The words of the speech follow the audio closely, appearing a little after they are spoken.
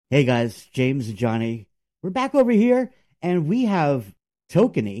Hey guys, James and Johnny. We're back over here and we have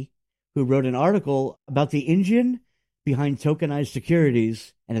Tokeny, who wrote an article about the engine behind tokenized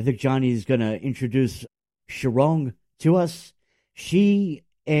securities. And I think Johnny's going to introduce Shirong to us. She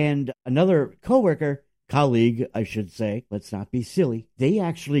and another colleague, I should say, let's not be silly. They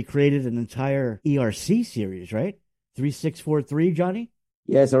actually created an entire ERC series, right? 3643, Johnny?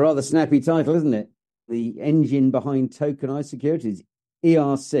 Yes, a rather snappy title, isn't it? The engine behind tokenized securities.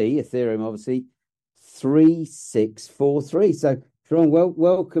 ERC, Ethereum, obviously, 3643. So, Sharon,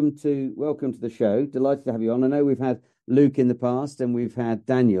 welcome to the show. Delighted to have you on. I know we've had Luke in the past and we've had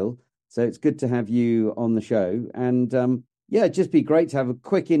Daniel, so it's good to have you on the show. And it'd just be great to have a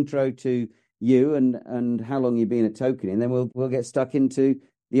quick intro to you and how long you've been at Tokeny, and then we'll get stuck into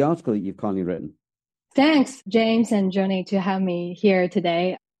the article that you've kindly written. Thanks, James and Johnny, to have me here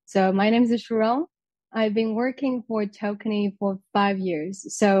today. So my name is Sharon. I've been working for Tokeny for 5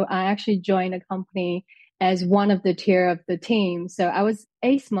 years. So I actually joined the company as one of the tier of the team. So I was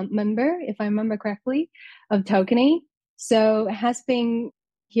eighth member, if I remember correctly, of Tokeny. So it has been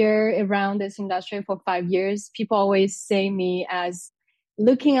here around this industry for 5 years. People always say me as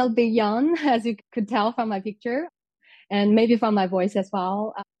looking a bit young, as you could tell from my picture, and maybe from my voice as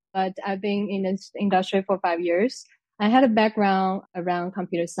well. But I've been in this industry for 5 years. I had a background around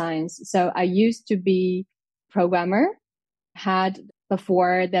computer science. So I used to be programmer, had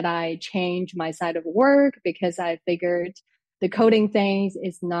before that I changed my side of work because I figured the coding things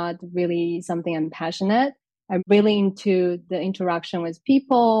is not really something I'm passionate. I'm really into the interaction with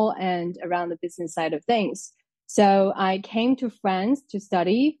people and around the business side of things. So I came to France to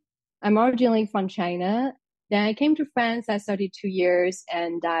study. I'm originally from China. Then I came to France. I studied 2 years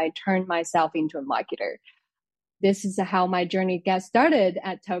and I turned myself into a marketer. This is how my journey got started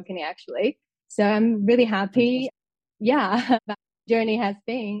at Tokeny, actually. So I'm really happy. Yeah, that journey has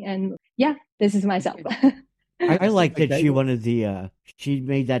been. And yeah, this is myself. I like that she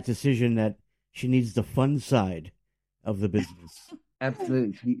made that decision that she needs the fun side of the business.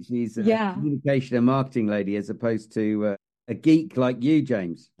 Absolutely. She's a communication and marketing lady as opposed to a geek like you,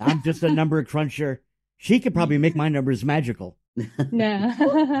 James. I'm just a number cruncher. She could probably make my numbers magical.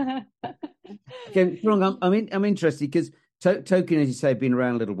 No. Okay, wrong. I'm interested because Tokeny, as you say, have been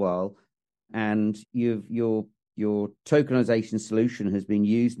around a little while, and your tokenization solution has been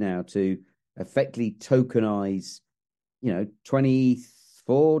used now to effectively tokenize,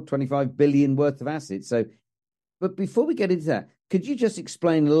 25 billion worth of assets. So, but before we get into that, could you just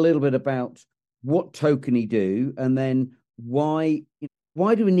explain a little bit about what Tokeny do, and then why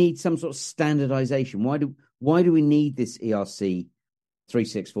do we need some sort of standardization? Why do we need this ERC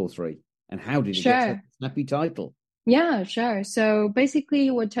 3643? And how did it get such a snappy title? Yeah, sure. So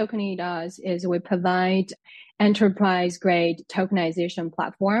basically what Tokeny does is we provide enterprise-grade tokenization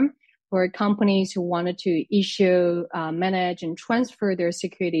platform for companies who wanted to issue, manage, and transfer their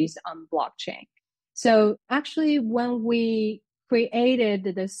securities on blockchain. So actually, when we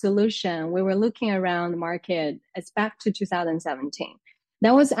created the solution, we were looking around the market. It's back to 2017.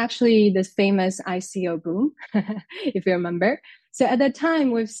 That was actually this famous ICO boom, if you remember. So at that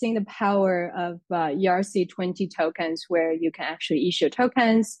time, we've seen the power of ERC20 tokens, where you can actually issue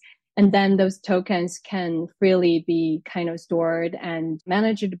tokens, and then those tokens can freely be kind of stored and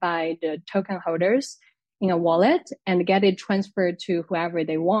managed by the token holders in a wallet and get it transferred to whoever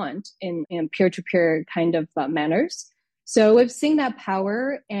they want in peer-to-peer kind of manners. So we've seen that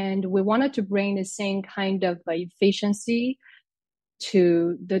power, and we wanted to bring the same kind of efficiency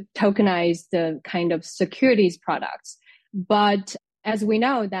to the tokenized kind of securities products. But as we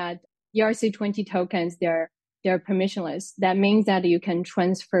know that ERC20 tokens, they're permissionless. That means that you can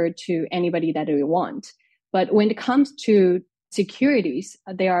transfer to anybody that you want. But when it comes to securities,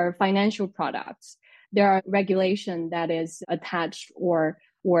 they are financial products. There are regulation that is attached or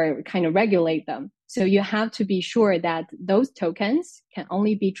kind of regulate them. So you have to be sure that those tokens can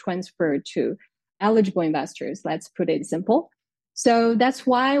only be transferred to eligible investors. Let's put it simple. So that's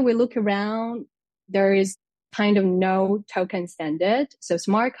why we look around. There is kind of no token standard. So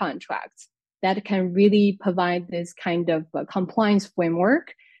smart contracts that can really provide this kind of compliance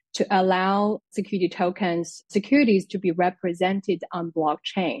framework to allow securities to be represented on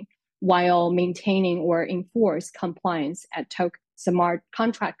blockchain while maintaining or enforce compliance at smart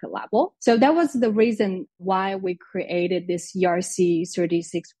contract level. So that was the reason why we created this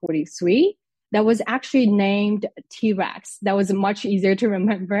ERC3643. That was actually named T-Rex. That was much easier to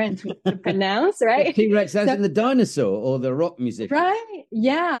remember and to pronounce, right? T-Rex as in the dinosaur or the rock musician? Right.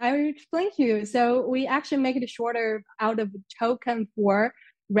 Yeah, I will explain to you. So we actually make it shorter out of token for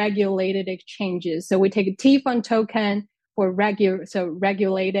regulated exchanges. So we take a T from token, for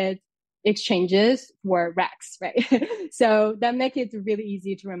regulated exchanges for REX, right? So that makes it really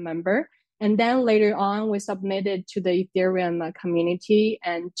easy to remember. And then later on, we submitted to the Ethereum community,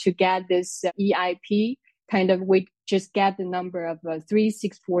 and to get this EIP, we just get the number of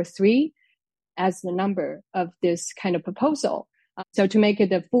 3643 as the number of this kind of proposal. So to make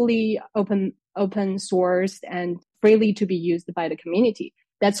it a fully open sourced and freely to be used by the community.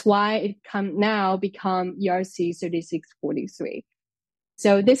 That's why it now become ERC3643.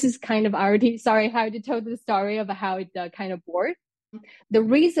 So this is kind of already, sorry, how to tell the story of how it kind of worked. The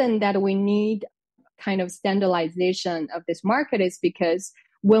reason that we need kind of standardization of this market is because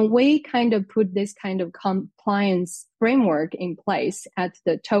when we kind of put this kind of compliance framework in place at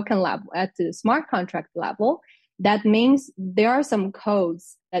the token level, at the smart contract level, that means there are some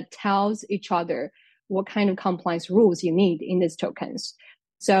codes that tells each other what kind of compliance rules you need in these tokens.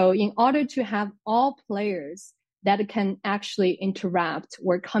 So in order to have all players that can actually interact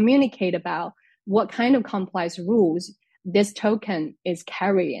or communicate about what kind of compliance rules this token is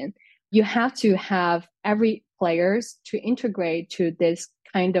carrying, you have to have every players to integrate to this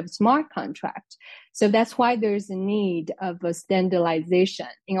kind of smart contract. So that's why there's a need of a standardization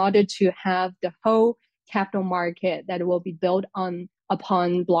in order to have the whole capital market that will be built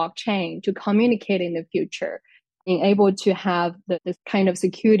upon blockchain to communicate in the future, being able to have this kind of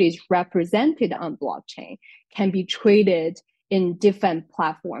securities represented on blockchain can be traded in different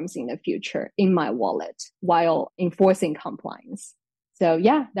platforms in the future in my wallet while enforcing compliance. So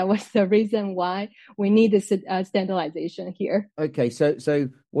yeah, that was the reason why we need this standardization here. Okay, so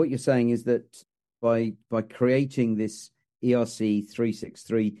what you're saying is that by creating this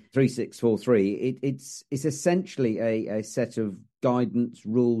ERC3643, it's essentially a set of guidance,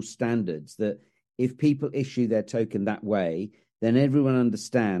 rules, standards that if people issue their token that way, then everyone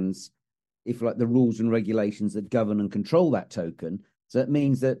understands the rules and regulations that govern and control that token. So it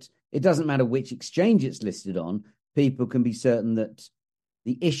means that it doesn't matter which exchange it's listed on, people can be certain that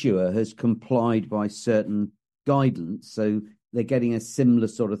the issuer has complied by certain guidance. So they're getting a similar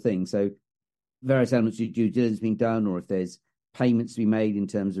sort of thing. So various elements of due diligence being done, or if there's payments to be made in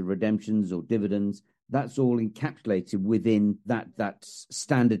terms of redemptions or dividends, that's all encapsulated within that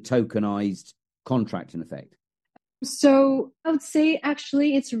standard tokenized contract in effect. So I would say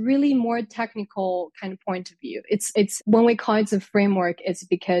actually it's really more technical kind of point of view. It's when we call it a framework, it's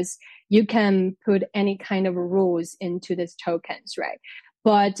because you can put any kind of rules into these tokens, right?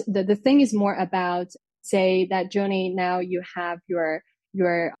 But the thing is more about, say that Johnny, now you have your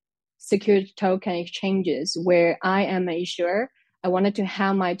security token exchanges where I am an issuer. I wanted to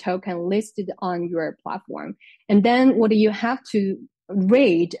have my token listed on your platform. And then what you have to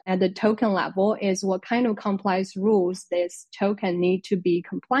read at the token level is what kind of compliance rules this token need to be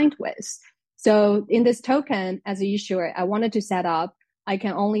compliant with. So in this token, as an issuer, I wanted to set up, I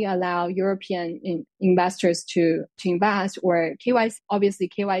can only allow European investors to invest, or KYC, obviously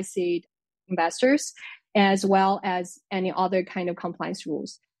KYC investors, as well as any other kind of compliance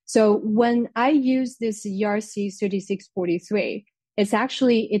rules. So when I use this ERC3643,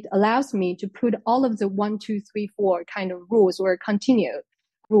 it allows me to put all of the 1, 2, 3, 4 kind of rules or continued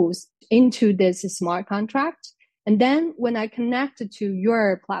rules into this smart contract. And then when I connect to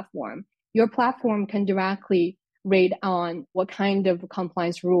your platform can directly read on what kind of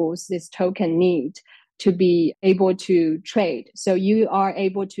compliance rules this token need to be able to trade. So you are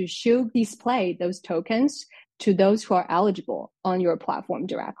able to display those tokens to those who are eligible on your platform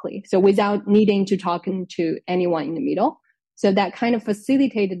directly. So without needing to talk to anyone in the middle. So that kind of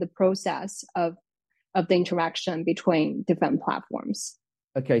facilitated the process of the interaction between different platforms.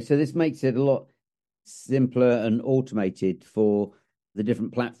 Okay, so this makes it a lot simpler and automated for the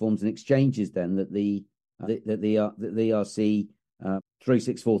different platforms and exchanges then that the ERC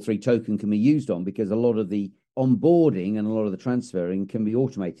 3643 token can be used on, because a lot of the onboarding and a lot of the transferring can be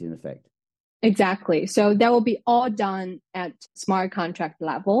automated in effect. Exactly. So that will be all done at smart contract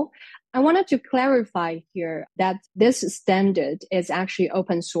level. I wanted to clarify here that this standard is actually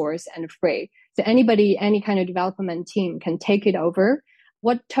open source and free. So anybody, any kind of development team can take it over.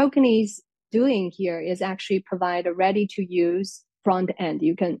 What Tokeny is doing here is actually provide a ready to use front end.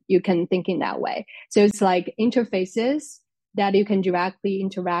 You can think in that way. So it's like interfaces that you can directly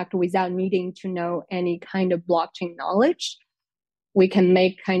interact without needing to know any kind of blockchain knowledge. We can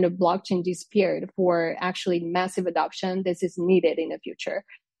make kind of blockchain disappeared for actually massive adoption. This is needed in the future.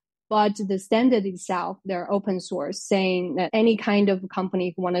 But the standard itself, they're open source, saying that any kind of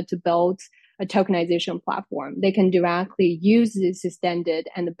company who wanted to build a tokenization platform, they can directly use this standard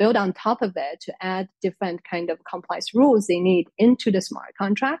and build on top of it to add different kind of compliance rules they need into the smart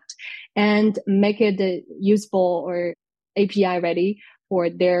contract and make it usable or API ready for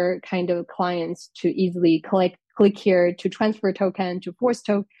their kind of clients to easily click here to transfer token, to force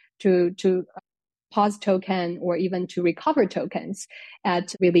to pause token, or even to recover tokens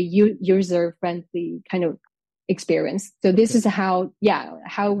at really user friendly kind of experience. So this is how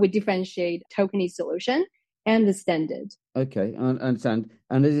we differentiate Tokeny solution and the standard. Okay, I understand.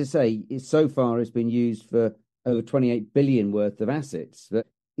 And as I say, so far it's been used for over 28 billion worth of assets. But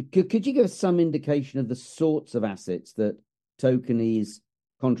could you give us some indication of the sorts of assets that Tokeny's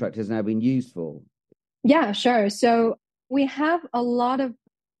contract has now been used for? Yeah, sure. So we have a lot of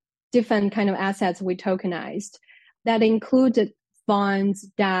different kind of assets we tokenized that included funds,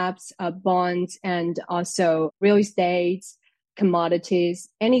 dApps, bonds, and also real estate, commodities,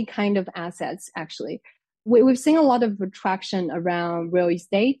 any kind of assets, actually. We've seen a lot of traction around real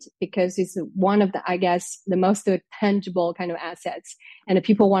estate because it's one of the, I guess, the most tangible kind of assets. And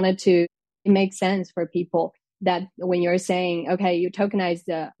people wanted to, it makes sense for people that when you're saying, okay, you tokenize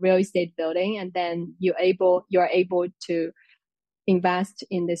the real estate building and then you're able to invest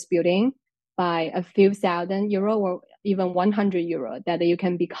in this building by a few €1,000 or even €100 that you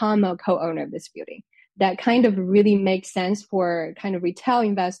can become a co-owner of this building. That kind of really makes sense for kind of retail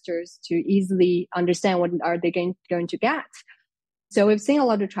investors to easily understand what are they going to get. So we've seen a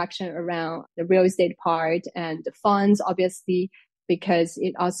lot of traction around the real estate part and the funds, obviously, because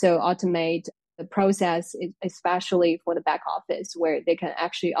it also automates the process, especially for the back office, where they can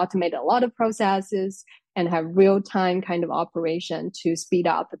actually automate a lot of processes and have real-time kind of operation to speed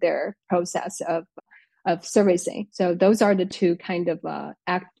up their process of servicing. So those are the two kind of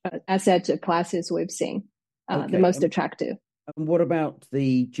asset classes we've seen the most attractive. And what about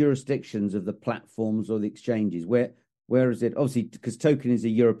the jurisdictions of the platforms or the exchanges? Where is it? Obviously, because Tokeny is a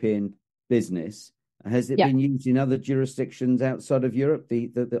European business. Has it been used in other jurisdictions outside of Europe,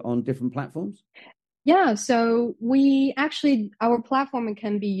 the on different platforms? Yeah, so our platform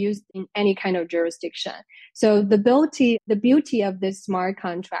can be used in any kind of jurisdiction. So the beauty of this smart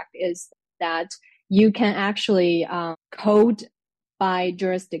contract is that you can actually code by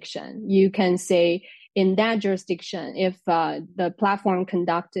jurisdiction. You can say in that jurisdiction, if the platform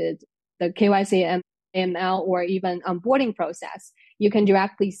conducted the KYC, AML, or even onboarding process, you can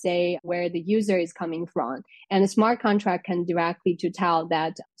directly say where the user is coming from. And the smart contract can directly to tell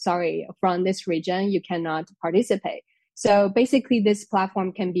that, sorry, from this region, you cannot participate. So basically, this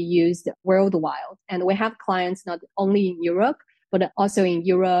platform can be used worldwide. And we have clients not only in Europe, but also in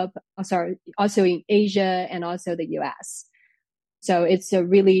also in Asia and also the US. So it's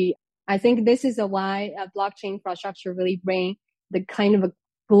I think this is why a blockchain infrastructure really bring the kind of a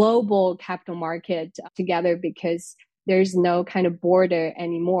global capital market together, because there's no kind of border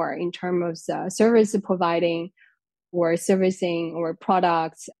anymore in terms of service providing or servicing or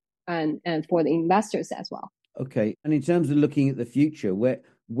products and for the investors as well. Okay. And in terms of looking at the future,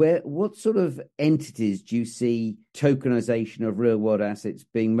 what sort of entities do you see tokenization of real world assets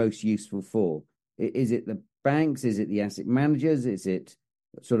being most useful for? Is it the banks? Is it the asset managers? Is it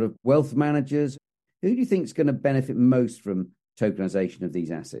sort of wealth managers? Who do you think is going to benefit most from tokenization of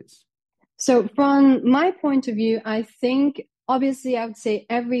these assets? So from my point of view, I think obviously I would say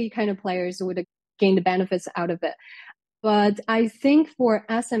every kind of players would gain the benefits out of it. But I think for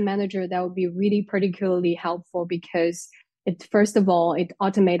asset manager, that would be really particularly helpful because first of all, it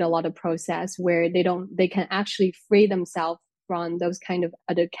automates a lot of process where they can actually free themselves from those kind of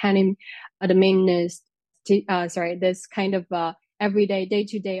this kind of everyday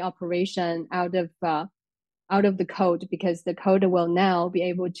day-to-day operation out of the code, because the code will now be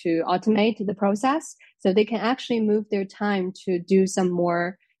able to automate the process. So they can actually move their time to do some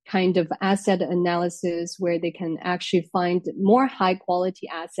more kind of asset analysis where they can actually find more high quality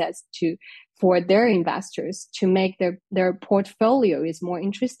assets for their investors to make their portfolio is more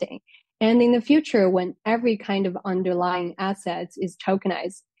interesting. And in the future, when every kind of underlying assets is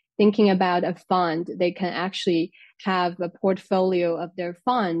tokenized, thinking about a fund, they can actually have a portfolio of their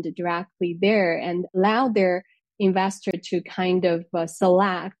fund directly there and allow their investor to kind of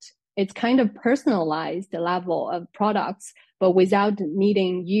select. It's kind of personalized level of products, but without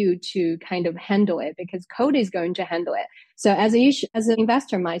needing you to kind of handle it, because code is going to handle it. So as an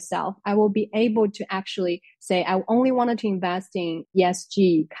investor myself, I will be able to actually say, I only wanted to invest in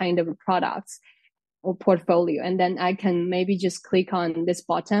ESG kind of products or portfolio. And then I can maybe just click on this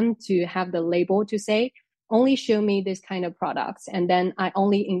button to have the label to say, only show me this kind of products. And then I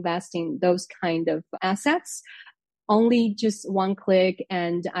only invest in those kind of assets. Only just one click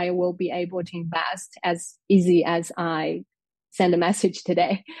and I will be able to invest as easy as I send a message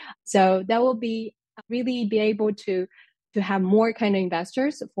today. So that will be really be able to have more kind of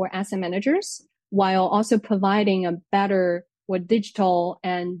investors for asset managers while also providing a better or digital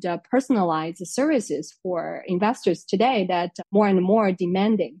and personalized services for investors today that more and more are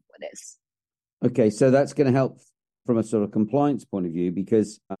demanding for this. Okay, so that's going to help from a sort of compliance point of view,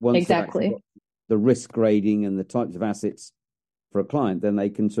 because once exactly. they've got the risk grading and the types of assets for a client, then they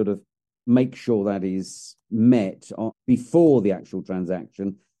can sort of make sure that is met before the actual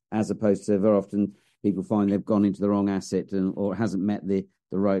transaction, as opposed to very often people find they've gone into the wrong asset or it hasn't met the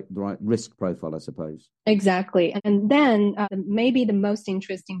right risk profile, I suppose. Exactly. And then maybe the most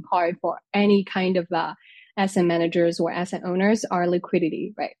interesting part for any kind of asset managers or asset owners are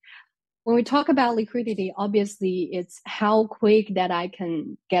liquidity, right? When we talk about liquidity, obviously it's how quick that I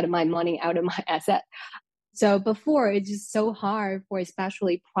can get my money out of my asset. So before, it's just so hard for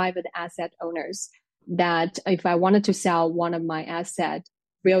especially private asset owners that if I wanted to sell one of my assets,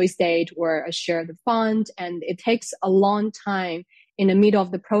 real estate or a share of the fund, and it takes a long time in the middle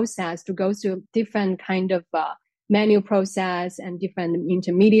of the process to go through different kind of manual process and different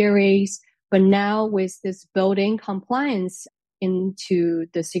intermediaries. But now with this building compliance into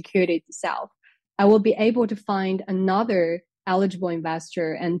the security itself, I will be able to find another eligible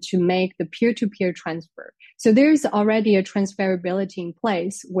investor and to make the peer-to-peer transfer. So there's already a transferability in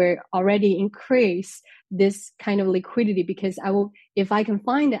place where already increase this kind of liquidity, because if I can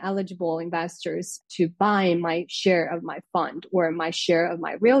find the eligible investors to buy my share of my fund or my share of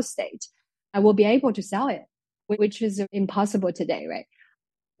my real estate, I will be able to sell it, which is impossible today, right?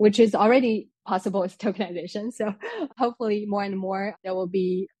 Which is already possible with tokenization. So hopefully more and more there will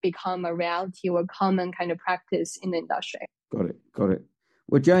become a reality or common kind of practice in the industry. Got it.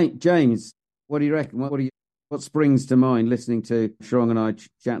 Well, James, what do you reckon? What springs to mind listening to Shrong and I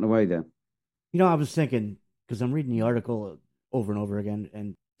chatting away there? I was thinking, because I'm reading the article over and over again,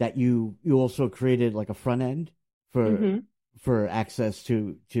 and that you also created like a front end for access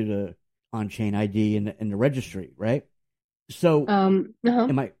to the on-chain ID and the registry, right? So am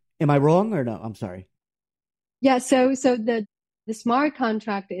I wrong or no? I'm sorry. Yeah. So the smart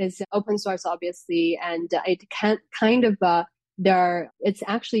contract is open source, obviously, and it can kind of it's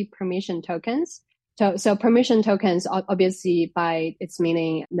actually permission tokens. So permission tokens, obviously, by its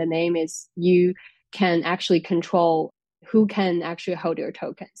meaning, the name is you can actually control who can actually hold your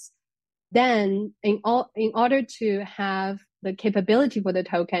tokens. Then, in order to have the capability for the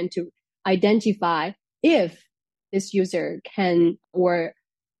token to identify if this user can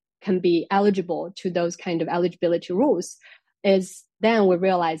be eligible to those kind of eligibility rules, is then we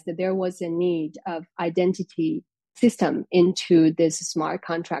realized that there was a need of identity system into this smart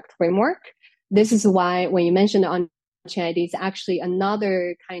contract framework. This is why when you mentioned on-chain ID, it's actually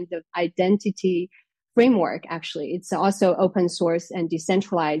another kind of identity framework. Actually, it's also open source and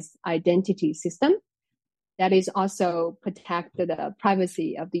decentralized identity system that is also protect the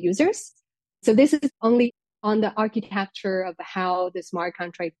privacy of the users. So this is only on the architecture of how the smart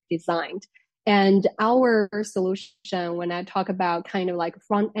contract is designed. And our solution, when I talk about kind of like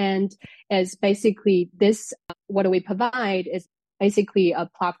front end, is basically this, what we provide is basically a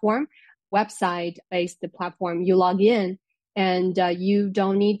platform, website-based platform. You log in and you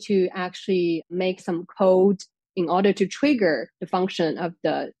don't need to actually make some code in order to trigger the function of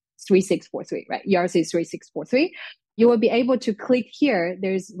the 3643, right? ERC3643. You will be able to click here.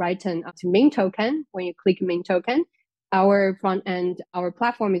 There's written to mint token. When you click mint token, our front end, our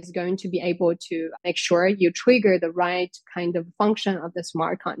platform is going to be able to make sure you trigger the right kind of function of the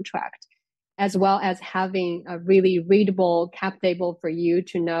smart contract, as well as having a really readable cap table for you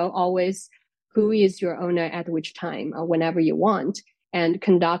to know always who is your owner at which time or whenever you want, and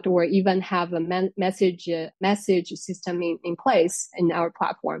conduct or even have a message system in place in our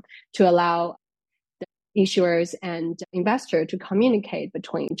platform to allow issuers and investor to communicate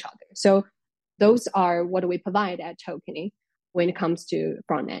between each other. So those are what we provide at Tokeny when it comes to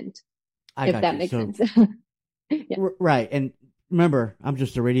front end, if that makes sense. Yeah. Right. And remember, I'm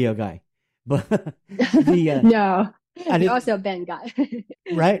just a radio guy, but no, you're also a band guy.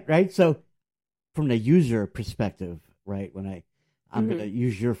 Right. So from the user perspective, right, when I'm going to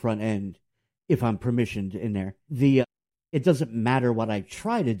use your front end, if I'm permissioned in there, it doesn't matter what I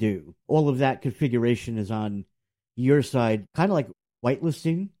try to do. All of that configuration is on your side, kind of like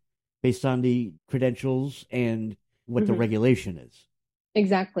whitelisting based on the credentials and what the regulation is.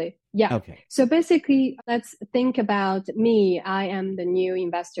 Exactly. Yeah. Okay. So basically, let's think about me. I am the new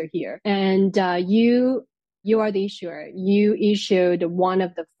investor here, and you are the issuer. You issued one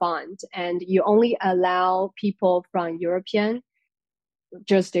of the funds, and you only allow people from European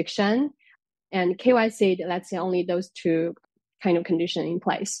jurisdiction and KYC. Let's say only those two kind of conditions in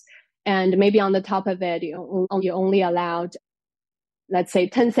place, and maybe on the top of it, you only allowed let's say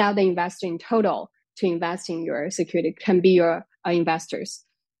 10,000 investors in total to invest in your security, can be your investors.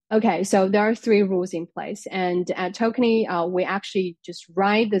 Okay, so there are 3 rules in place. And at Tokeny, we actually just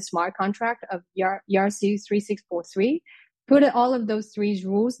write the smart contract of ERC3643, put all of those 3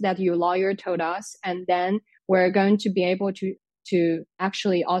 rules that your lawyer told us, and then we're going to be able to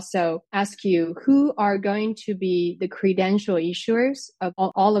actually also ask you who are going to be the credential issuers of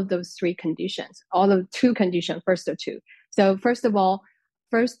all of those 3 conditions, all of 2 conditions, first of 2. So first of all,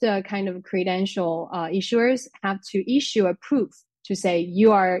 kind of credential issuers have to issue a proof to say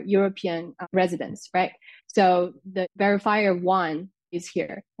you are European residents, right? So the verifier 1 is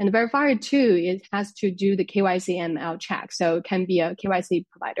here. And the verifier 2 has to do the KYC ML check. So it can be a KYC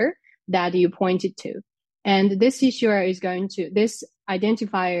provider that you pointed to. And this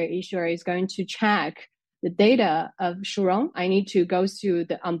identifier issuer is going to check the data of Shurong. I need to go through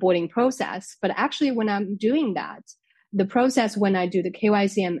the onboarding process. But actually, when I'm doing that, the process when I do the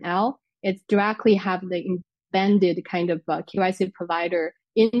KYC ML, it directly have the embedded kind of KYC provider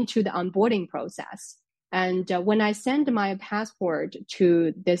into the onboarding process. And when I send my passport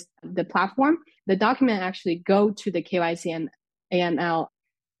to the platform, the document actually go to the KYC AML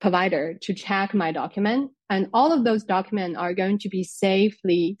provider to check my document. And all of those documents are going to be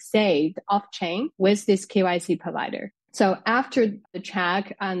safely saved off-chain with this KYC provider. So after the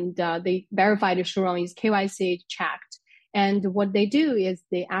check and they verified Shurong is KYC checked. And what they do is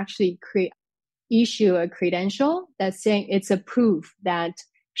they actually issue a credential that's saying it's a proof that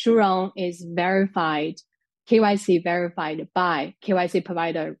Shurong is verified, KYC verified by KYC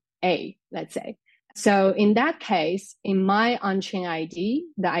provider A, let's say. So in that case, in my on-chain ID,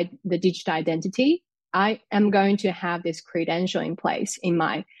 the digital identity, I am going to have this credential in place in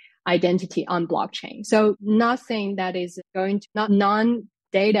my identity on blockchain. So nothing that is going to, not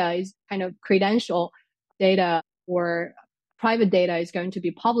non-data is kind of credential data or private data is going to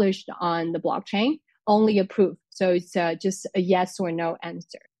be published on the blockchain, only a proof. So it's just a yes or no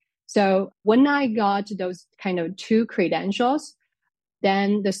answer. So when I got those kind of 2 credentials,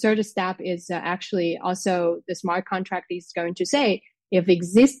 then the third step is actually also the smart contract is going to say if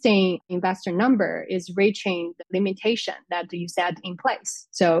existing investor number is reaching the limitation that you set in place.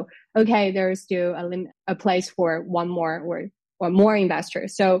 So, okay, there's still a place for one more or more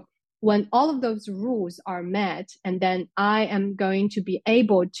investors. So when all of those rules are met, and then I am going to be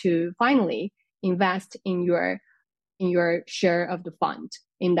able to finally invest in your share of the fund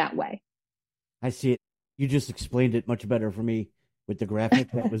in that way. I see it. You just explained it much better for me with the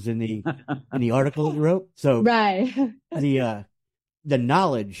graphic that was in the article you wrote. So right. the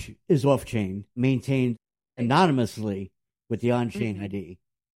knowledge is off chain, maintained anonymously with the on-chain ID.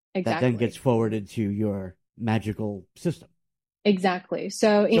 Exactly. That then gets forwarded to your magical system. Exactly.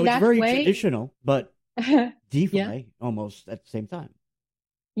 So in that way, it's very way, traditional, but DeFi almost at the same time.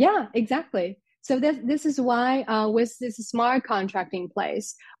 Yeah, exactly. So this is why with this smart contract in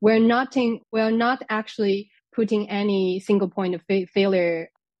place, we're not actually putting any single point of failure,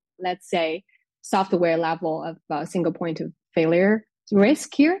 let's say software level of single point of failure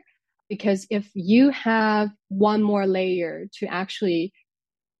risk here, because if you have one more layer to actually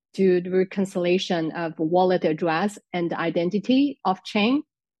do the reconciliation of wallet address and identity off chain,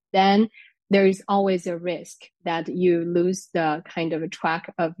 then there is always a risk that you lose the kind of a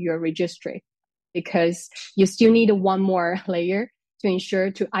track of your registry, because you still need one more layer to ensure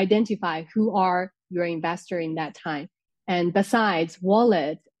to identify who are your investor in that time. And besides,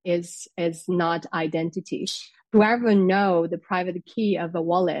 wallet is not identity. Whoever know the private key of a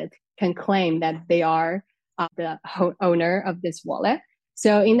wallet can claim that they are the owner of this wallet.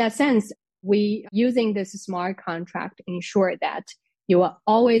 So in that sense, we using this smart contract ensure that you are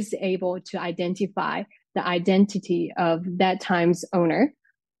always able to identify the identity of that time's owner,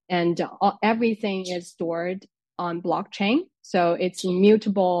 and everything is stored on blockchain. So it's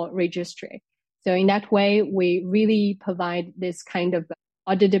immutable registry. So in that way, we really provide this kind of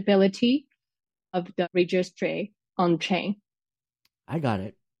auditability of the registry on chain. I got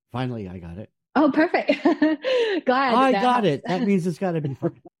it. Finally, I got it. Oh, perfect. Glad. I got it. That means it's got to be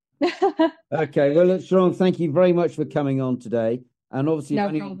perfect. Okay. Well, Shurong, thank you very much for coming on today. And obviously, No if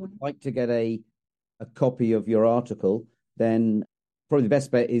anyone problem. would like to get a copy of your article, then probably the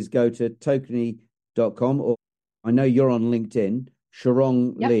best bet is go to tokeny.com, or I know you're on LinkedIn,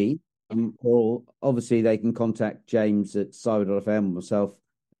 Shurong Lee, or obviously they can contact James at Cyber.fm, myself,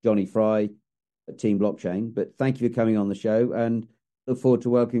 Johnny Fry at Team Blockchain. But thank you for coming on the show, and look forward to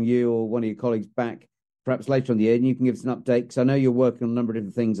welcoming you or one of your colleagues back perhaps later on the year, and you can give us an update, because I know you're working on a number of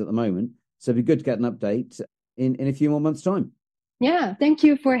different things at the moment. So it'd be good to get an update in a few more months' time. Yeah, thank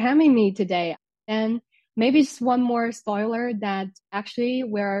you for having me today. And maybe just one more spoiler that actually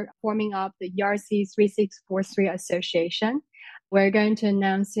we're forming up the ERC3643 association. We're going to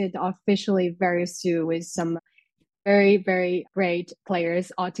announce it officially very soon with some very, very great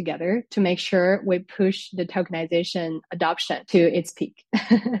players all together to make sure we push the tokenization adoption to its peak.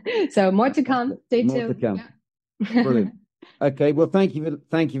 So more to come. Stay tuned. More to come. Yeah. Brilliant. Okay. Well, thank you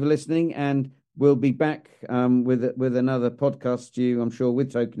for listening, and we'll be back with another podcast to you, I'm sure,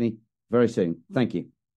 with Tokeny very soon. Thank you.